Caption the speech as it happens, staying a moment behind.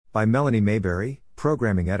by Melanie Mayberry,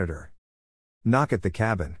 programming editor. Knock at the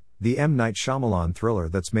Cabin, the M. Night Shyamalan thriller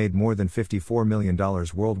that's made more than $54 million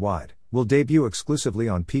worldwide, will debut exclusively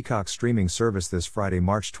on Peacock's streaming service this Friday,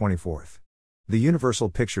 March 24. The Universal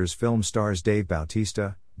Pictures film stars Dave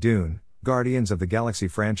Bautista, Dune, Guardians of the Galaxy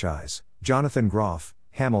franchise, Jonathan Groff,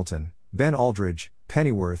 Hamilton, Ben Aldridge,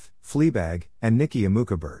 Pennyworth, Fleabag, and Nikki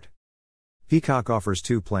Amuka-Bird. Peacock offers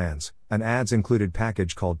two plans, an ads-included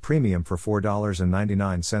package called Premium for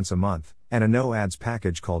 $4.99 a month, and a no-ads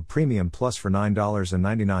package called Premium Plus for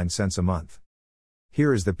 $9.99 a month.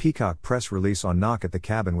 Here is the Peacock press release on Knock at the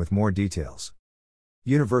Cabin with more details.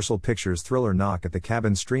 Universal Pictures thriller Knock at the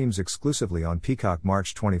Cabin streams exclusively on Peacock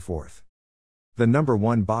March 24. The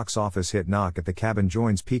 #1 box office hit Knock at the Cabin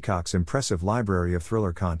joins Peacock's impressive library of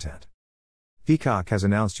thriller content. Peacock has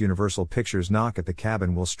announced Universal Pictures' Knock at the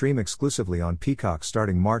Cabin will stream exclusively on Peacock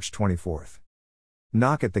starting March 24.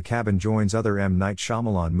 Knock at the Cabin joins other M. Night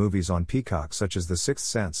Shyamalan movies on Peacock such as The Sixth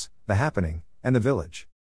Sense, The Happening, and The Village.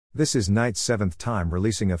 This is Night's seventh time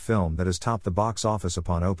releasing a film that has topped the box office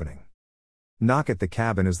upon opening. Knock at the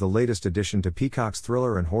Cabin is the latest addition to Peacock's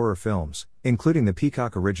thriller and horror films, including the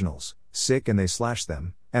Peacock originals, Sick and They Slash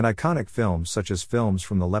Them, and iconic films such as films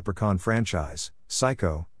from the Leprechaun franchise,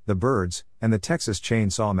 Psycho, The Birds, and the Texas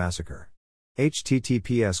Chainsaw Massacre.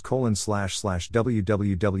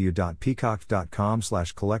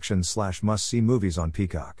 https://www.peacock.com/collections/must-see movies on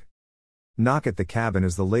Peacock. Knock at the Cabin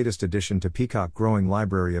is the latest addition to Peacock's growing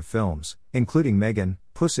library of films, including Megan,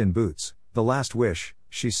 Puss in Boots, The Last Wish,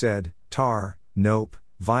 She Said, Tar, Nope,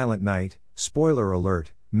 Violent Night, Spoiler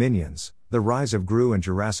Alert, Minions, The Rise of Gru and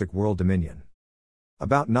Jurassic World Dominion.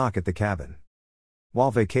 About Knock at the Cabin. While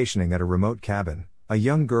vacationing at a remote cabin, a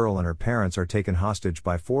young girl and her parents are taken hostage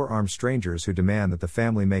by four armed strangers who demand that the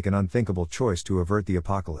family make an unthinkable choice to avert the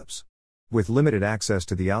apocalypse. With limited access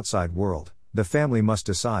to the outside world, the family must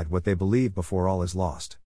decide what they believe before all is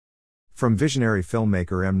lost. From visionary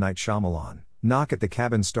filmmaker M. Night Shyamalan, Knock at the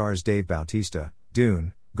Cabin stars Dave Bautista,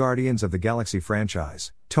 Dune, Guardians of the Galaxy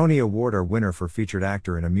franchise, Tony Award winner for featured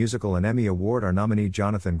actor in a musical and Emmy Award nominee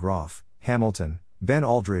Jonathan Groff, Hamilton, Ben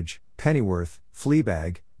Aldridge, Pennyworth,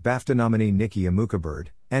 Fleabag, BAFTA nominee Nikki Amuka-Bird,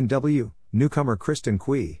 N.W., newcomer Kristen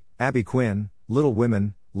Cui, Abby Quinn, Little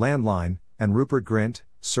Women, Landline, and Rupert Grint,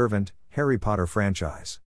 Servant, Harry Potter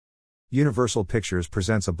franchise. Universal Pictures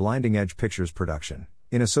presents a Blinding Edge Pictures production,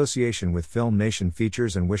 in association with Film Nation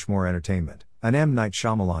Features and Wishmore Entertainment, an M. Night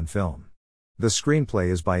Shyamalan film. The screenplay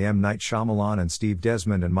is by M. Night Shyamalan and Steve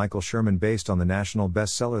Desmond and Michael Sherman based on the national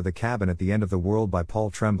bestseller The Cabin at the End of the World by Paul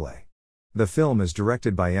Tremblay. The film is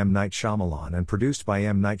directed by M. Night Shyamalan and produced by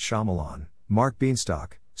M. Night Shyamalan, Mark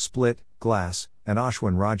Bienstock, Split, Glass, and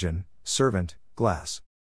Ashwin Rajan, Servant, Glass.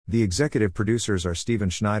 The executive producers are Stephen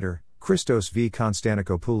Schneider, Christos V.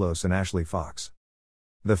 Konstantinopoulos and Ashley Fox.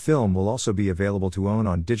 The film will also be available to own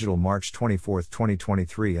on digital March 24,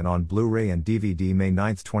 2023 and on Blu-ray and DVD May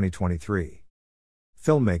 9, 2023.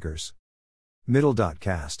 Filmmakers.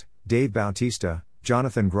 Cast: Dave Bautista,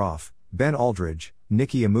 Jonathan Groff, Ben Aldridge,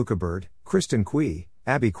 Nikki Amuka-Bird, Kristen Cui,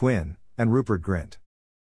 Abby Quinn, and Rupert Grint.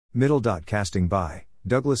 Casting by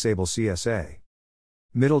Douglas Abel CSA.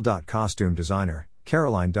 Costume designer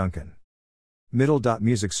Caroline Duncan.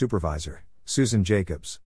 Music supervisor Susan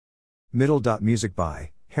Jacobs. Music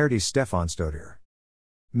by Herdis Stefansdottir.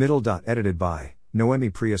 Edited by Noemi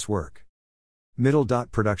Prius Work.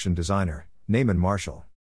 Production designer Naaman Marshall.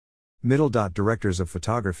 Directors of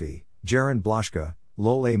photography Jaron Blaschka,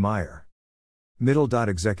 Lowell A. Meyer.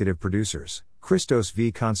 Executive producers Christos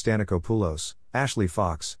V. Konstantinopoulos, Ashley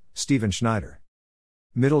Fox, Stephen Schneider.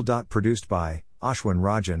 Produced by Ashwin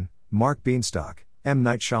Rajan, Mark Bienstock, M.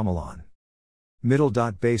 Night Shyamalan.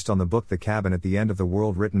 Based on the book The Cabin at the End of the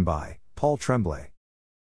World written by Paul Tremblay.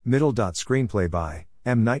 Screenplay by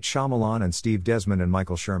M. Night Shyamalan and Steve Desmond and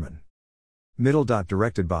Michael Sherman.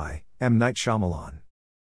 Directed by M. Night Shyamalan.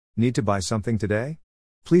 Need to buy something today?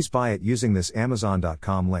 Please buy it using this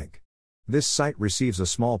Amazon.com link. This site receives a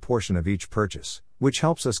small portion of each purchase, which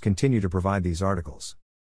helps us continue to provide these articles.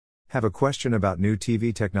 Have a question about new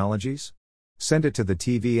TV technologies? Send it to the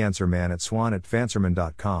TV Answer Man at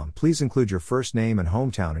swan@fanserman.com. Please include your first name and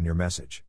hometown in your message.